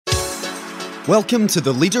Welcome to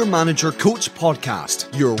the Leader Manager Coach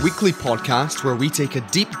Podcast, your weekly podcast where we take a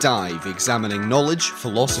deep dive examining knowledge,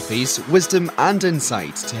 philosophies, wisdom and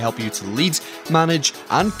insight to help you to lead, manage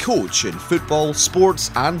and coach in football,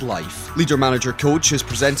 sports and life. Leader Manager Coach is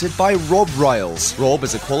presented by Rob Riles. Rob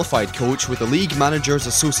is a qualified coach with a League Managers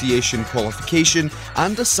Association qualification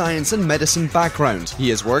and a science and medicine background. He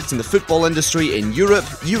has worked in the football industry in Europe,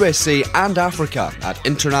 USA and Africa at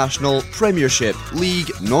international, Premiership,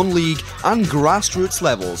 League, non-league and grassroots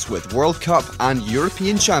levels with World Cup and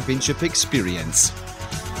European Championship experience.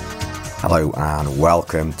 Hello and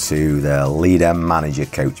welcome to the Leader Manager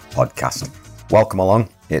Coach Podcast. Welcome along.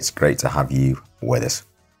 It's great to have you with us.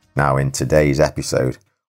 Now in today's episode,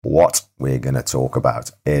 what we're going to talk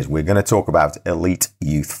about is we're going to talk about elite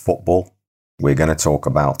youth football. We're going to talk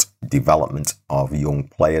about development of young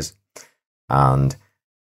players, and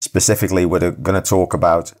specifically we're going to talk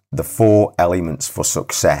about the 4 elements for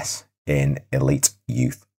success in elite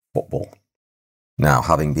youth football. Now,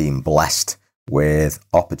 having been blessed with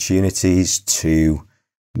opportunities to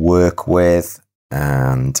work with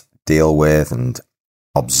and deal with and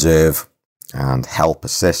observe and help,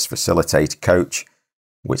 assist, facilitate, coach,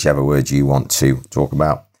 whichever word you want to talk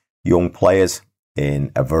about, young players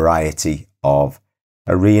in a variety of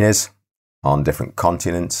arenas on different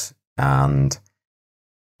continents and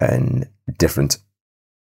in different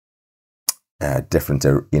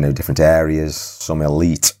areas, some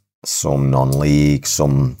elite, some non-league,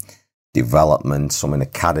 some development, some in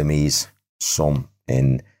academies, some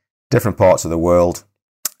in different parts of the world,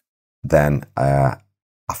 then I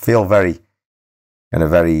feel in a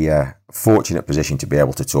very fortunate position to be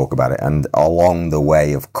able to talk about it. And along the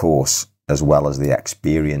way, of course, as well as the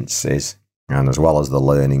experiences and as well as the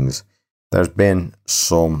learnings, there's been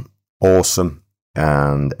some awesome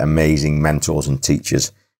and amazing mentors and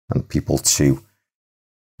teachers and people too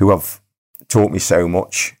who have taught me so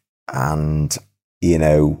much, and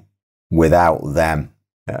without them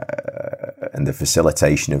and the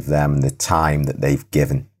facilitation of them, the time that they've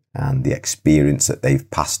given and the experience that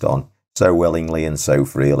they've passed on so willingly and so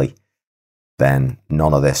freely, then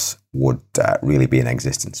none of this would really be in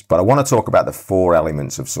existence. But I want to talk about the 4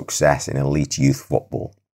 elements of success in elite youth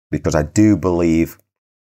football, because I do believe,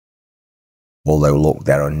 although look,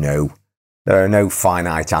 there are no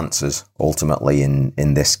finite answers ultimately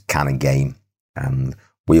in this kind of game.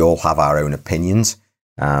 We all have our own opinions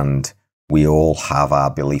and we all have our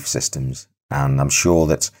belief systems. And I'm sure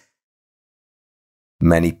that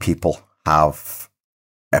many people have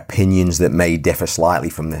opinions that may differ slightly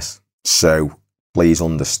from this. So please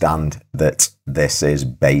understand that this is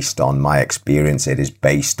based on my experience. It is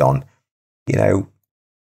based on,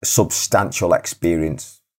 substantial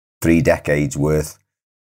experience, 3 decades worth.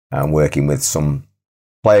 And working with some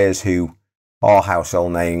players who are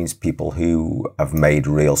household names, people who have made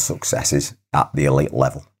real successes at the elite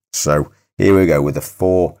level. So here we go with the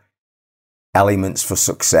 4 elements for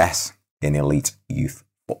success in elite youth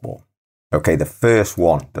football. Okay, the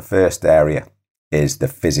first area is the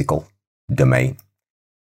physical domain.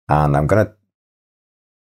 And I'm going to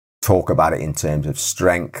talk about it in terms of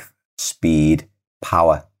strength, speed,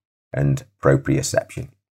 power, and proprioception.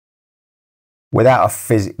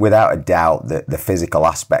 Without a doubt, the physical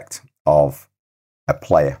aspect of a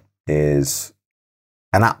player is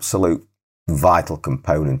an absolute vital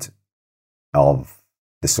component of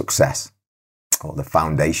the success, or the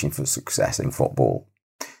foundation for success in football.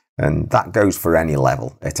 And that goes for any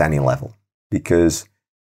level, at any level. Because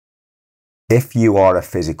if you are a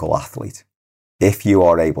physical athlete, if you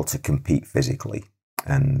are able to compete physically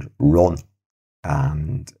and run,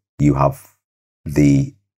 and you have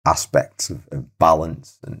the aspects of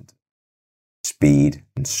balance and speed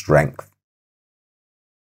and strength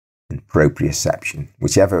and proprioception,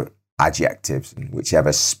 whichever adjectives and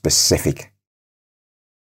whichever specific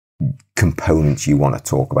components you want to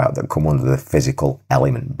talk about that come under the physical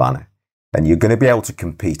element banner, then you're going to be able to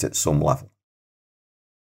compete at some level.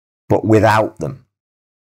 But without them,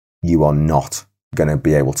 you are not going to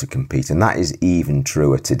be able to compete. And that is even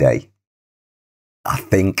truer today. I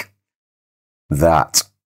think that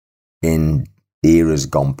in eras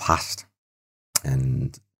gone past,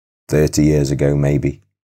 and 30 years ago maybe,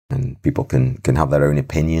 and people can have their own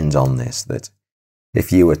opinions on this, that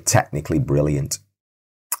if you were technically brilliant,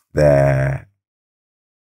 there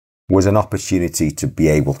was an opportunity to be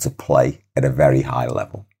able to play at a very high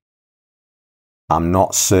level. I'm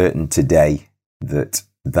not certain today that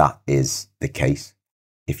that is the case.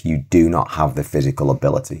 If you do not have the physical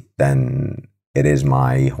ability, then it is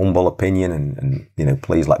my humble opinion, and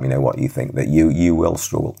please let me know what you think, that you will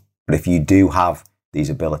struggle. But if you do have these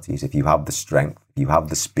abilities, if you have the strength, if you have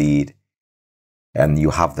the speed, and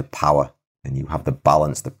you have the power and you have the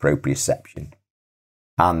balance, the proprioception,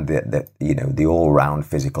 and the all-round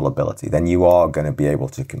physical ability, then you are going to be able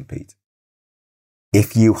to compete.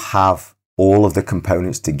 If you have all of the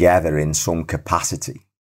components together in some capacity,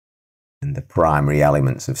 and the primary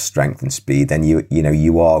elements of strength and speed, then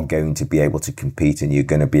you are going to be able to compete, and you're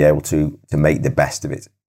going to be able to make the best of it.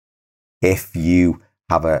 If you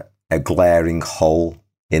have a glaring hole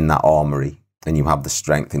in that armory, and you have the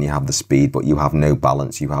strength and you have the speed, but you have no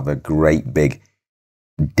balance, you have a great big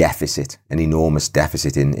deficit, an enormous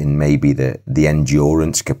deficit in maybe the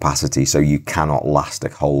endurance capacity, so you cannot last a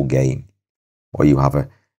whole game, or you have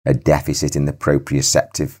a deficit in the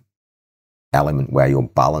proprioceptive element where your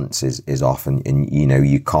balance is off, and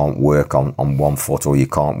you can't work on one foot, or you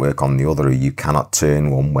can't work on the other, or you cannot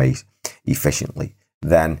turn one way efficiently,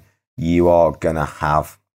 then you are going to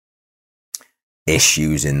have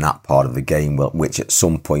issues in that part of the game, which at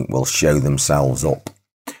some point will show themselves up.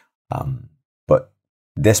 But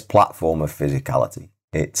this platform of physicality,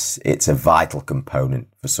 it's a vital component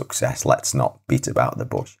for success. Let's not beat about the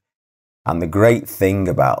bush. And the great thing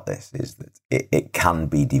about this is that it can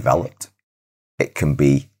be developed. It can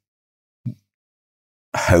be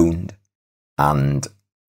honed, and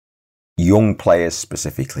young players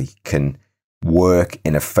specifically can work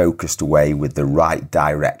in a focused way with the right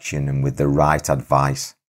direction and with the right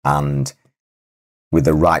advice and with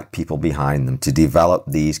the right people behind them to develop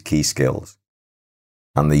these key skills.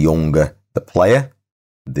 And the younger the player,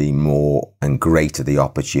 the more and greater the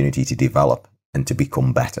opportunity to develop and to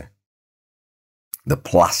become better. The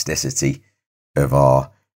plasticity of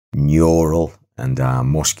our neural and our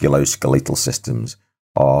musculoskeletal systems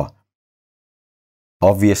are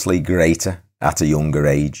obviously greater at a younger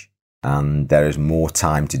age, and there is more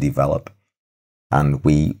time to develop. And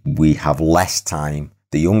we have less time.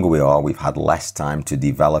 The younger we are, we've had less time to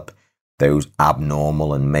develop those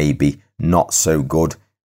abnormal and maybe not so good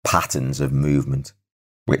patterns of movement,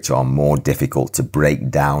 which are more difficult to break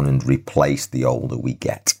down and replace the older we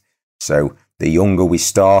get. So the younger we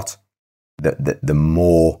start, the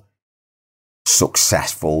more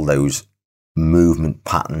successful those movement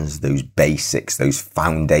patterns, those basics, those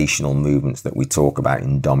foundational movements that we talk about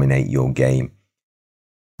in Dominate Your Game.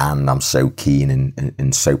 And I'm so keen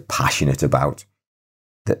and so passionate about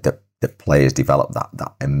that the players develop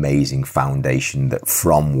that amazing foundation that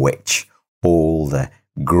from which all the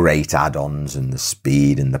great add-ons and the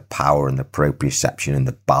speed and the power and the proprioception and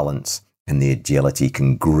the balance and the agility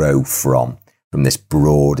can grow from this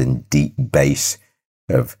broad and deep base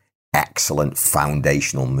of excellent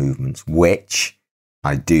foundational movements, which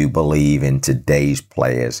I do believe in today's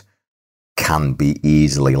players can be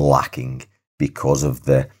easily lacking because of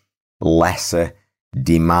the lesser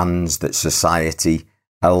demands that society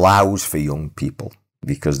allows for young people,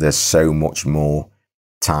 because there's so much more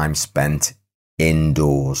time spent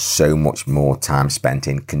indoors, so much more time spent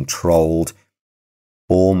in controlled,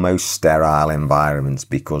 almost sterile environments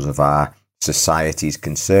because of our society's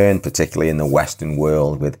concern, particularly in the Western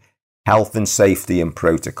world, with health and safety and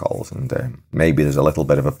protocols. And maybe there's a little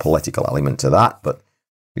bit of a political element to that, but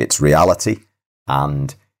it's reality,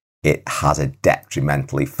 and it has a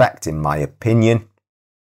detrimental effect, in my opinion,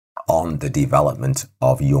 on the development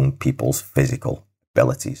of young people's physical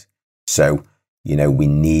abilities. So, we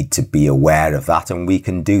need to be aware of that, and we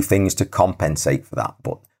can do things to compensate for that.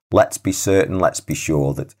 But let's be certain, let's be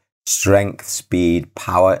sure that strength, speed,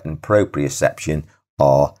 power, and proprioception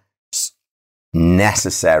are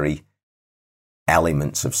necessary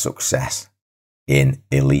elements of success in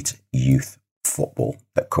elite youth football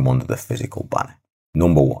that come under the physical banner.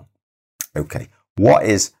 Number one. Okay, what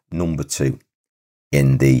is number two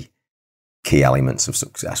in the key elements of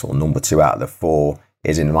success? Well, number two out of the four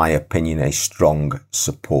is, in my opinion, a strong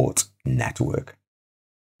support network.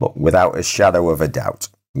 But without a shadow of a doubt,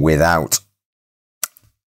 without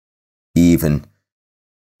even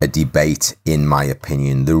a debate, in my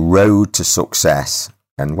opinion, the road to success,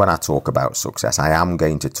 and when I talk about success, I am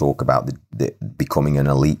going to talk about the becoming an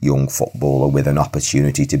elite young footballer with an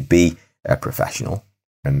opportunity to be a professional,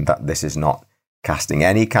 and that this is not casting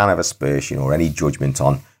any kind of aspersion or any judgment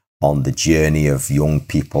on the journey of young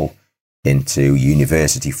people into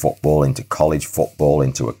university football, into college football,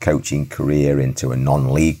 into a coaching career, into a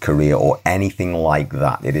non-league career, or anything like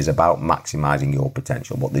that. It is about maximizing your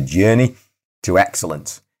potential. But the journey to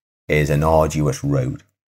excellence is an arduous road.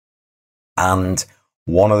 And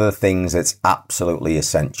one of the things that's absolutely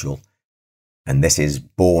essential, and this is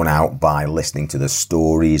borne out by listening to the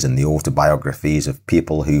stories and the autobiographies of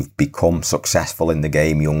people who've become successful in the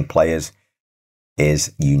game, young players,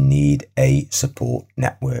 is you need a support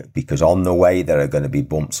network, because on the way there are going to be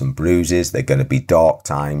bumps and bruises. There are going to be dark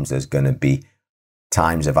times. There's going to be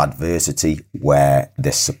times of adversity where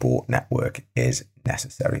this support network is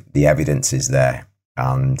necessary. The evidence is there,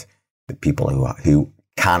 and the people who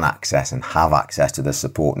can access and have access to the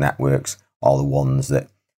support networks are the ones that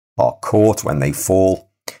are caught when they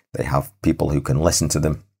fall. They have people who can listen to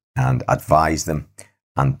them and advise them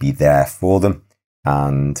and be there for them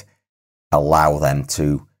and allow them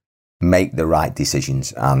to make the right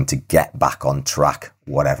decisions and to get back on track,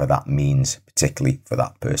 whatever that means, particularly for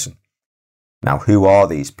that person. Now, who are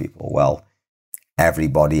these people? Well,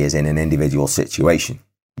 everybody is in an individual situation.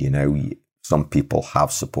 Some people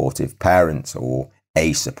have supportive parents or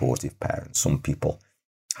a supportive parent. Some people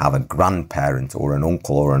have a grandparent or an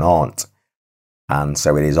uncle or an aunt. And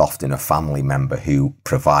so it is often a family member who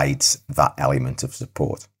provides that element of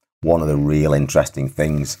support. One of the real interesting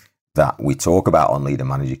things that we talk about on Leader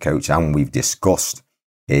Manager Coach, and we've discussed,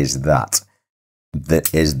 is that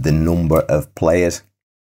is the number of players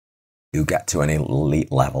who get to an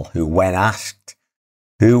elite level, who, when asked,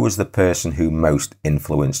 who was the person who most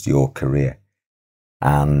influenced your career?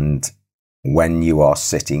 And when you are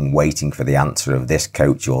sitting waiting for the answer of this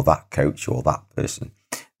coach or that person,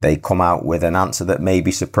 they come out with an answer that may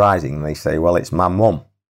be surprising. They say, well, it's my mum,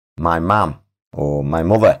 my mam, or my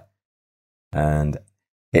mother. And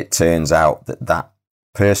it turns out that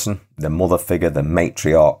person, the mother figure, the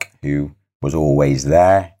matriarch who was always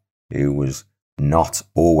there, who was not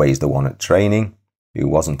always the one at training, who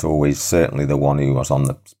wasn't always certainly the one who was on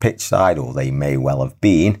the pitch side, or they may well have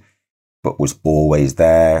been, but was always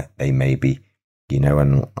there. They may be,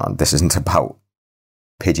 and this isn't about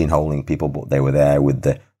pigeonholing people, but they were there with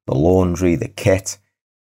the laundry, the kit,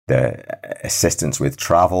 the assistance with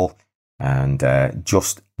travel, and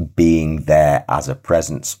just being there as a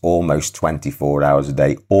presence almost 24 hours a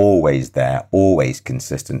day, always there, always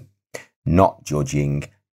consistent, not judging,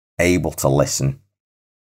 able to listen,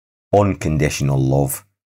 unconditional love,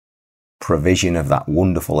 provision of that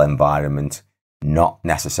wonderful environment, not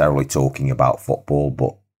necessarily talking about football,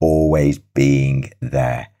 but always being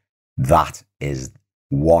there. That is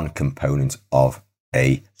one component of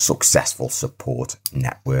a successful support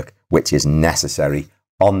network, which is necessary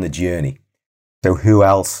on the journey. So who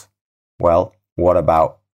else? Well, what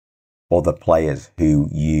about other players who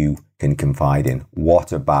you can confide in?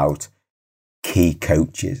 What about key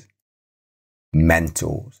coaches,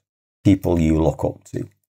 mentors, people you look up to?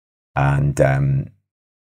 And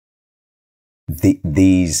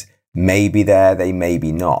these may be there, they may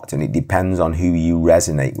be not. And it depends on who you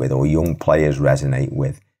resonate with or young players resonate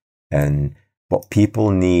with. But people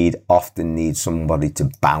often need somebody to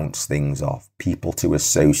bounce things off, people to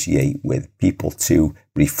associate with, people to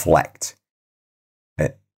reflect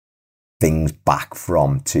things back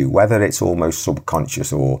from too, whether it's almost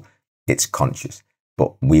subconscious or it's conscious.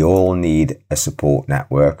 But we all need a support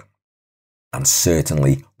network. And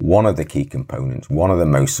certainly one of the key components, one of the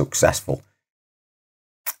most successful,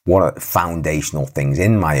 one of the foundational things,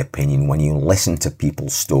 in my opinion, when you listen to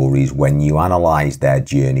people's stories, when you analyze their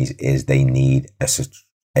journeys, is they need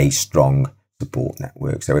a strong support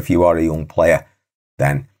network. So if you are a young player,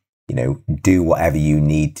 then, do whatever you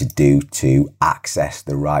need to do to access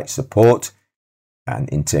the right support, and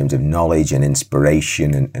in terms of knowledge and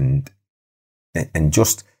inspiration and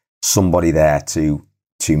just somebody there to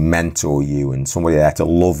mentor you and somebody there to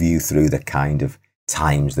love you through the kind of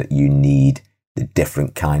times that you need the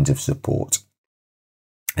different kinds of support.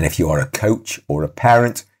 And if you are a coach or a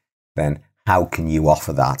parent, then how can you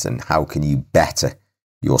offer that, and how can you better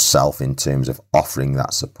yourself in terms of offering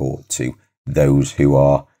that support to those who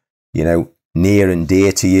are, near and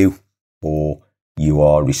dear to you, or you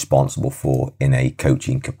are responsible for in a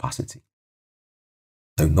coaching capacity.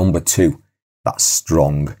 So number 2, that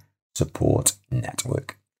strong support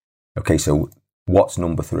network. Okay, so what's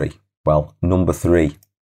number 3? Well, number 3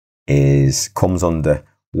 comes under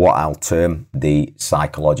what I'll term the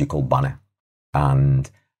psychological banner. And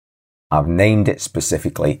I've named it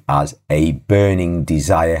specifically as a burning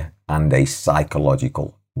desire and a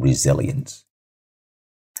psychological resilience.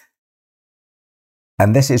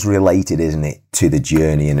 And this is related, isn't it, to the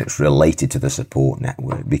journey, and it's related to the support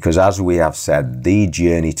network, because as we have said, the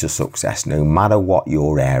journey to success, no matter what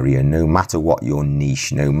your area, no matter what your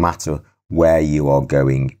niche, no matter where you are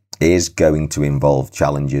going, is going to involve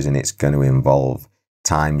challenges, and it's going to involve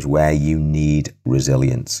times where you need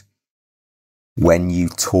resilience. When you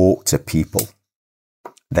talk to people,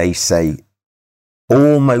 they say,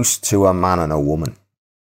 almost to a man and a woman,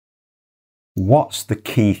 what's the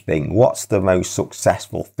key thing? What's the most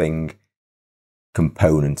successful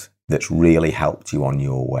component that's really helped you on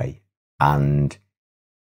your way. And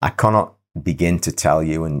I cannot begin to tell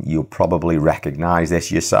you, and you'll probably recognize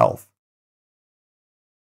this yourself.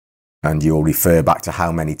 And you'll refer back to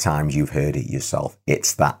how many times you've heard it yourself.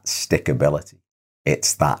 It's that stickability.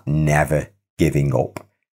 It's that never giving up.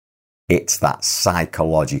 It's that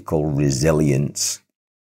psychological resilience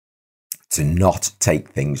to not take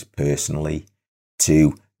things personally,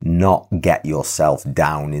 to not get yourself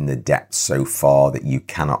down in the depths so far that you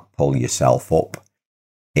cannot pull yourself up.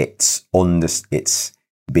 It's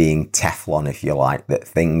being Teflon, if you like, that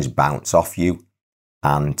things bounce off you,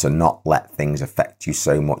 and to not let things affect you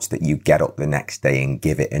so much that you get up the next day and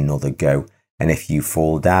give it another go. And if you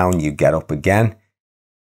fall down, you get up again.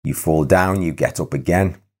 You fall down, you get up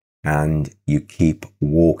again, and you keep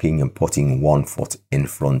walking and putting one foot in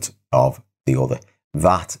front of the other.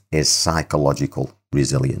 That is psychological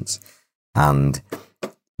resilience. And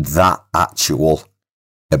that actual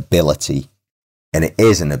ability, and it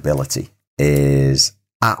is an ability, is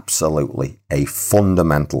absolutely a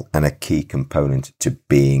fundamental and a key component to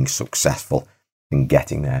being successful and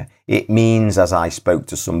getting there. It means, as I spoke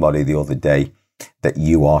to somebody the other day, that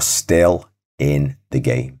you are still in the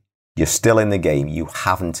game. You're still in the game. You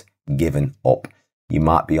haven't given up. You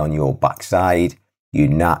might be on your backside. You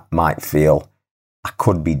might feel, I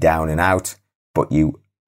could be down and out, but you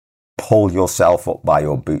pull yourself up by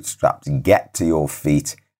your bootstraps, get to your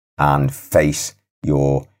feet and face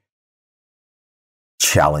your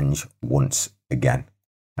challenge once again.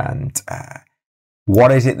 And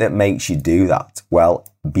what is it that makes you do that? Well,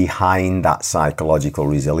 behind that psychological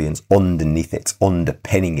resilience, underneath it,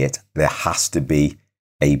 underpinning it, there has to be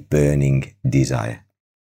a burning desire.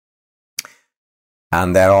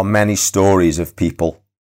 And there are many stories of people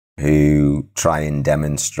who try and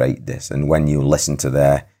demonstrate this. And when you listen to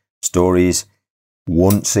their stories,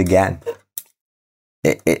 once again,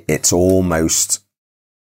 it's almost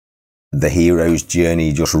the hero's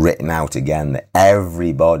journey just written out again, that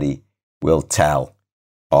everybody will tell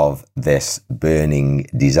of this burning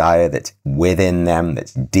desire that's within them,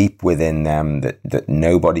 that's deep within them, that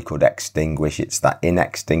nobody could extinguish. It's that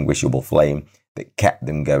inextinguishable flame that kept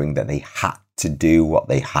them going, that they had to do what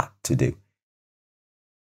they had to do.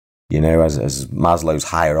 You know, as Maslow's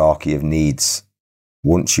hierarchy of needs,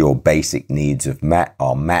 once your basic needs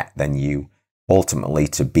are met, then you ultimately,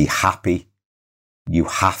 to be happy, you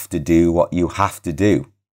have to do what you have to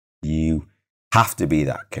do. You have to be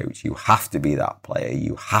that coach. You have to be that player.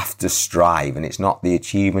 You have to strive. And it's not the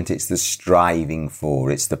achievement, it's the striving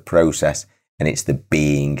for. It's the process, and it's the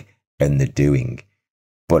being and the doing.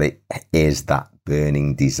 But it is that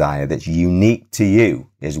burning desire that's unique to you,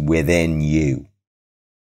 is within you.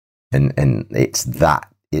 And it's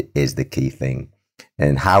that, it is the key thing.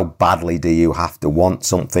 And how badly do you have to want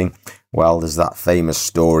something? Well, there's that famous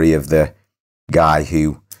story of the guy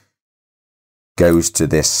who goes to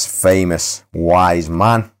this famous wise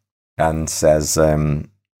man and says,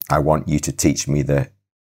 I want you to teach me the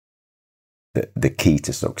key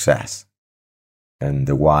to success. And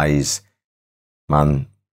the wise man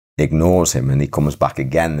ignores him, and he comes back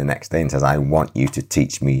again the next day and says, I want you to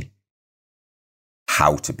teach me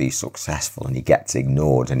how to be successful. And he gets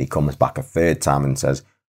ignored, and he comes back a third time and says,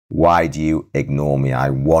 why do you ignore me? I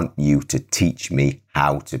want you to teach me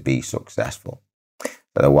how to be successful.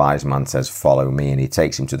 But the wise man says, follow me. And he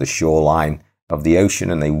takes him to the shoreline of the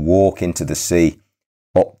ocean, and they walk into the sea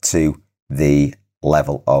up to the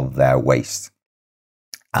level of their waist.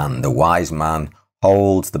 And the wise man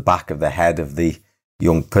holds the back of the head of the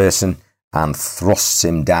young person and thrusts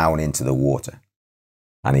him down into the water.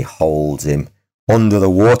 And he holds him under the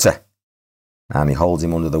water. And he holds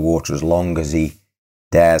him under the water as long as he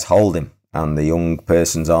dares hold him. And the young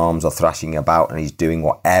person's arms are thrashing about, and he's doing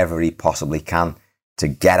whatever he possibly can to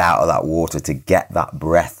get out of that water, to get that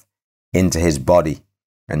breath into his body.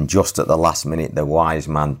 And just at the last minute, the wise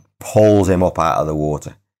man pulls him up out of the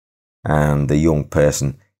water. And the young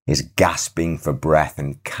person is gasping for breath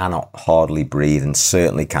and cannot hardly breathe, and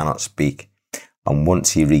certainly cannot speak. And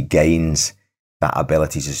once he regains that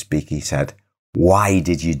ability to speak, he said, why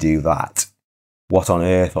did you do that? What on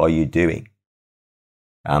earth are you doing?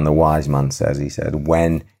 And the wise man says, he said,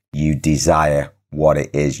 when you desire what it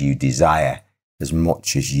is you desire as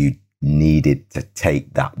much as you needed to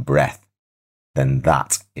take that breath, then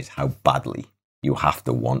that is how badly you have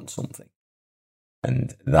to want something.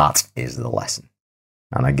 And that is the lesson.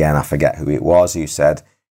 And again, I forget who it was who said,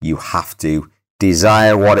 you have to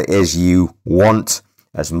desire what it is you want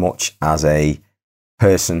as much as a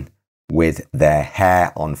person with their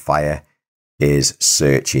hair on fire is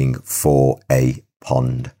searching for a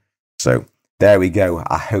pond. So there we go.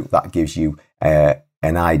 I hope that gives you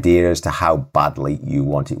an idea as to how badly you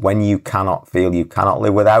want it. When you cannot feel you cannot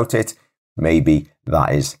live without it, maybe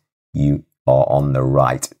that is you are on the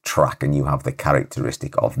right track and you have the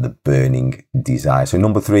characteristic of the burning desire. So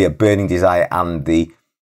number 3, a burning desire and the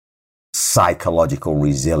psychological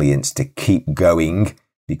resilience to keep going,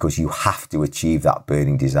 because you have to achieve that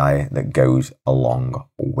burning desire that goes along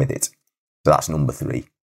with it. So that's number 3.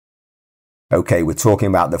 Okay, we're talking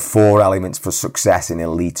about the 4 elements for success in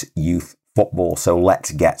elite youth football. So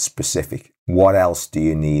let's get specific. What else do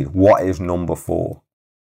you need? What is number 4?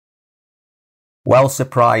 Well,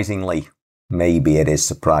 surprisingly, maybe it is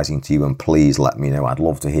surprising to you, and please let me know. I'd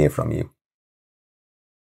love to hear from you.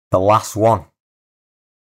 The last one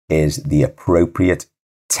is the appropriate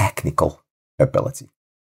technical ability.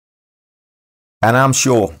 And I'm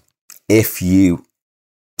sure if you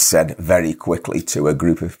said very quickly to a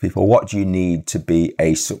group of people, what do you need to be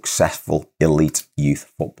a successful elite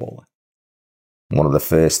youth footballer? One of the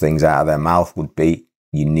first things out of their mouth would be,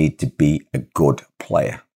 you need to be a good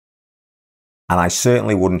player. And I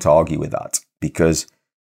certainly wouldn't argue with that, because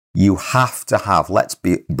you have to have, let's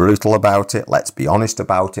be brutal about it, let's be honest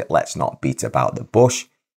about it, let's not beat about the bush.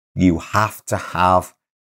 You have to have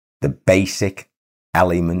the basic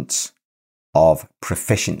elements of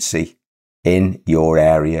proficiency in your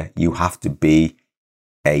area. You have to be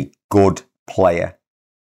a good player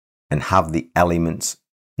and have the elements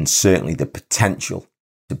and certainly the potential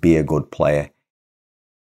to be a good player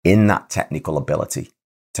in that technical ability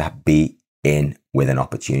to be in with an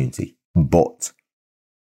opportunity. But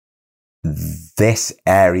this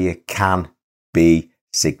area can be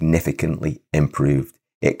significantly improved.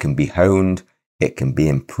 It can be honed. It can be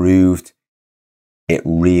improved. It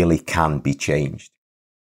really can be changed.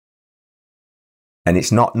 And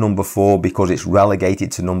it's not number 4 because it's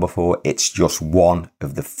relegated to number 4. It's just one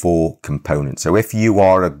of the 4 components. So if you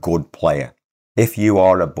are a good player, if you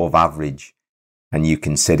are above average and you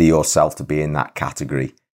consider yourself to be in that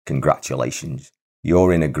category, congratulations.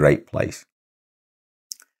 You're in a great place.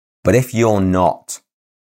 But if you're not,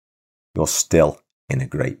 you're still in a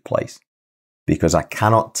great place. Because I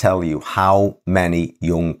cannot tell you how many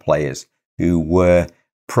young players who were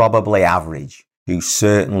probably average, who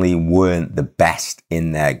certainly weren't the best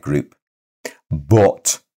in their group,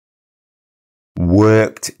 but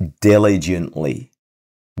worked diligently,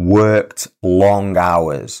 worked long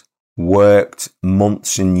hours, worked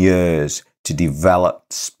months and years to develop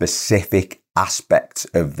specific aspects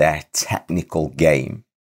of their technical game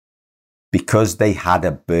because they had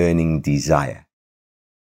a burning desire,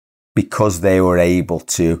 because they were able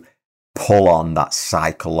to pull on that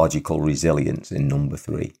psychological resilience in number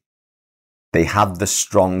 3. They had the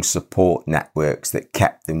strong support networks that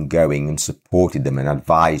kept them going and supported them and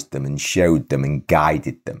advised them and showed them and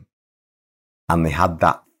guided them. And they had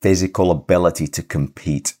that physical ability to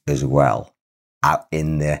compete as well, out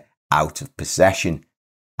in the out of possession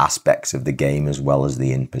aspects of the game as well as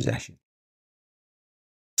the in possession.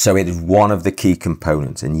 So it is one of the key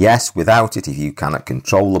components. And yes, without it, if you cannot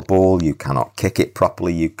control the ball, you cannot kick it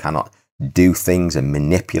properly, you cannot do things and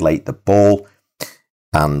manipulate the ball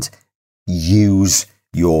and use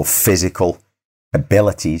your physical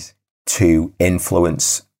abilities to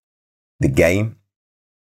influence the game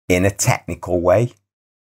in a technical way,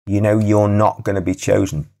 you're not going to be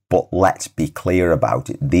chosen. But let's be clear about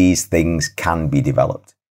it. These things can be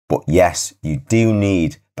developed. But yes, you do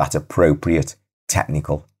need that appropriate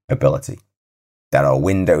technical ability. There are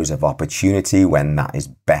windows of opportunity when that is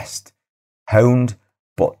best honed,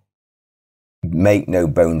 but make no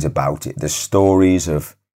bones about it. The stories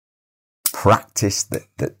of practice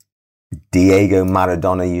that Diego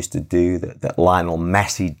Maradona used to do, that Lionel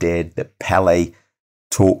Messi did, that Pele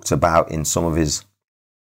talked about in some of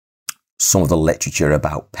the literature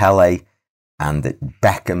about Pele, and that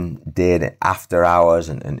Beckham did After Hours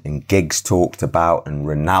and Giggs talked about, and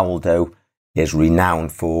Ronaldo is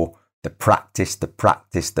renowned for the practice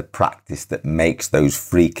that makes those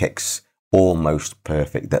free kicks almost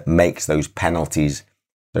perfect, that makes those penalties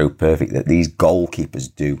so perfect, that these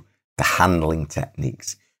goalkeepers do, the handling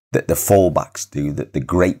techniques that the fullbacks do, that the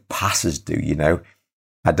great passers do.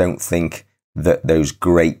 I don't think that those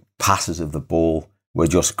great passers of the ball were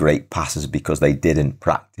just great passes because they didn't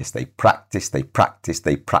practice. They practiced.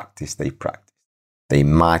 They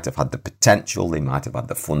might have had the potential, they might have had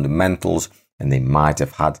the fundamentals, and they might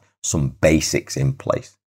have had some basics in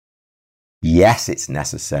place. Yes, it's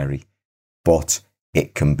necessary, but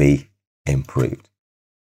it can be improved.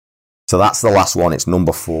 So that's the last one. It's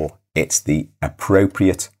number 4. It's the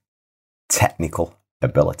appropriate technical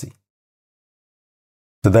ability.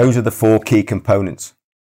 So those are the 4 key components.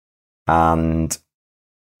 And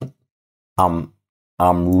I'm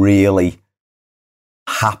I'm really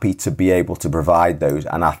happy to be able to provide those.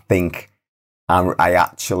 And I think I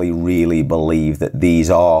actually really believe that these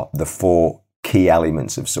are the 4 key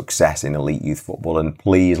elements of success in elite youth football. And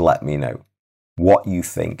please let me know what you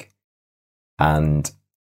think. And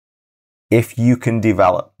if you can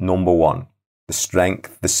develop, number 1, the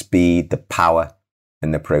strength, the speed, the power,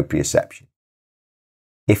 and the proprioception.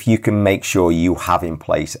 If you can make sure you have in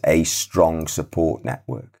place a strong support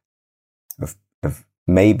network of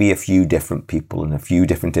maybe a few different people and a few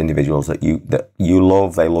different individuals that you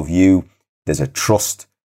love, they love you, there's a trust,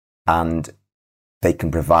 and they can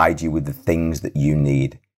provide you with the things that you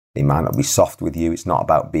need. They might not be soft with you. It's not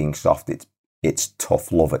about being soft. It's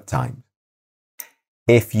tough love at times.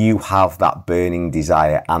 If you have that burning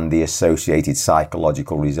desire and the associated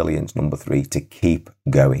psychological resilience, number 3, to keep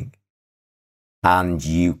going, and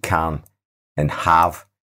you can and have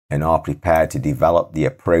and are prepared to develop the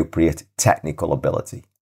appropriate technical ability,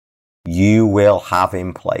 you will have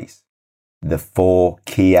in place the 4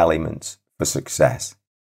 key elements for success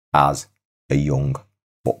as a young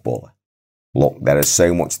footballer. Look, there is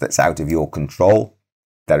so much that's out of your control.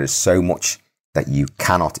 There is so much that you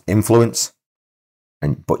cannot influence,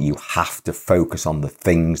 but you have to focus on the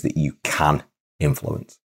things that you can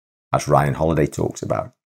influence, as Ryan Holiday talks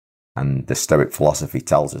about, and the Stoic philosophy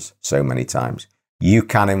tells us so many times. You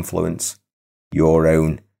can influence your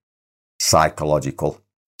own psychological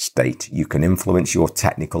state. You can influence your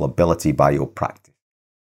technical ability by your practice.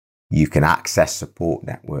 You can access support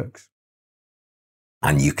networks,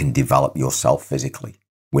 and you can develop yourself physically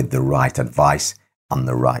with the right advice and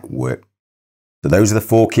the right work. So those are the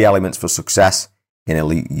 4 key elements for success in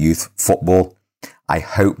elite youth football. I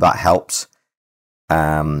hope that helps.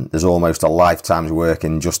 There's almost a lifetime's work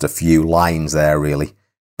in just a few lines there, really.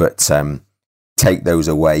 But take those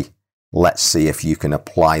away. Let's see if you can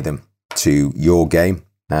apply them to your game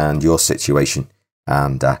and your situation.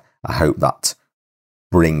 And I hope that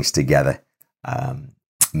brings together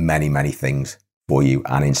many, many things for you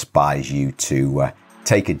and inspires you to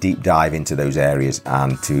take a deep dive into those areas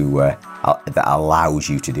and that allows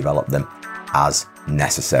you to develop them as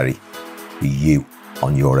necessary for you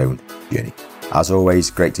on your own journey. As always,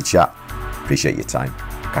 great to chat. Appreciate your time.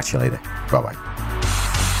 Catch you later. Bye-bye.